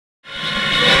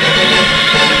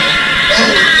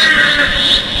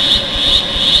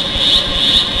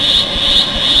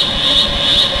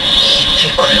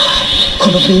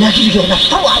みなぎるような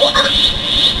パワーはなん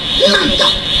だ。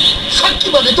さっき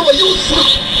までとは様子が。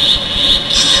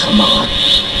貴様は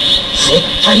絶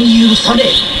対に許さねえ。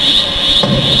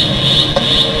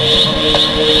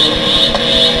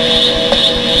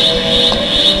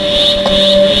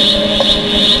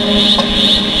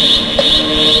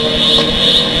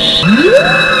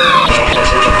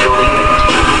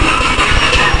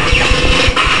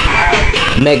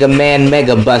Mega Man,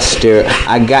 Mega Buster.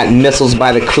 I got missiles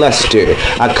by the cluster.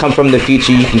 I come from the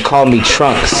future, you can call me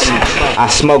Trunks. I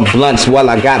smoke blunts while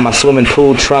I got my swimming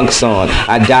pool trunks on.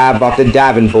 I dive off the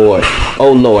diving board.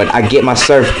 Oh Lord, I get my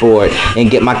surfboard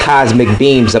and get my cosmic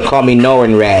beams up, call me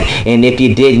Norenrad. And if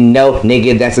you didn't know,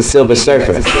 nigga, that's a Silver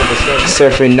Surfer.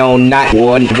 Surfing on not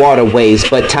waterways,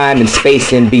 but time and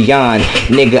space and beyond.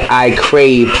 Nigga, I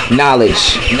crave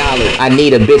knowledge. I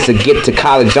need a bit to get to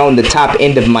college on the top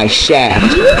end of my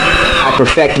shaft. I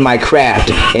perfect my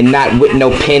craft, and not with no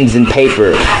pens and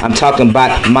paper. I'm talking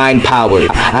about mind power.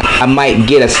 I might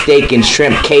get a steak and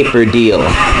shrimp caper deal.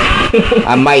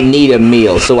 I might need a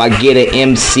meal, so I get an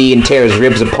MC and tear his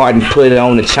ribs apart and put it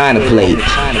on a china plate.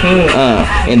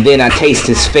 And then I taste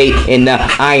his fate in the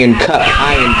iron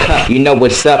cup. You know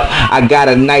what's up? I got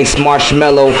a nice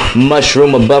marshmallow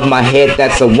mushroom above my head.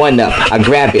 That's a 1-up. I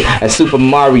grab it, a Super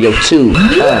Mario 2.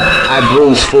 I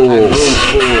bruise fools.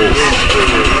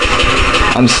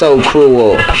 I'm so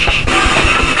cruel.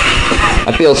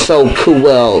 I feel so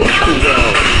cool.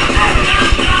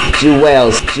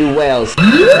 Jewels.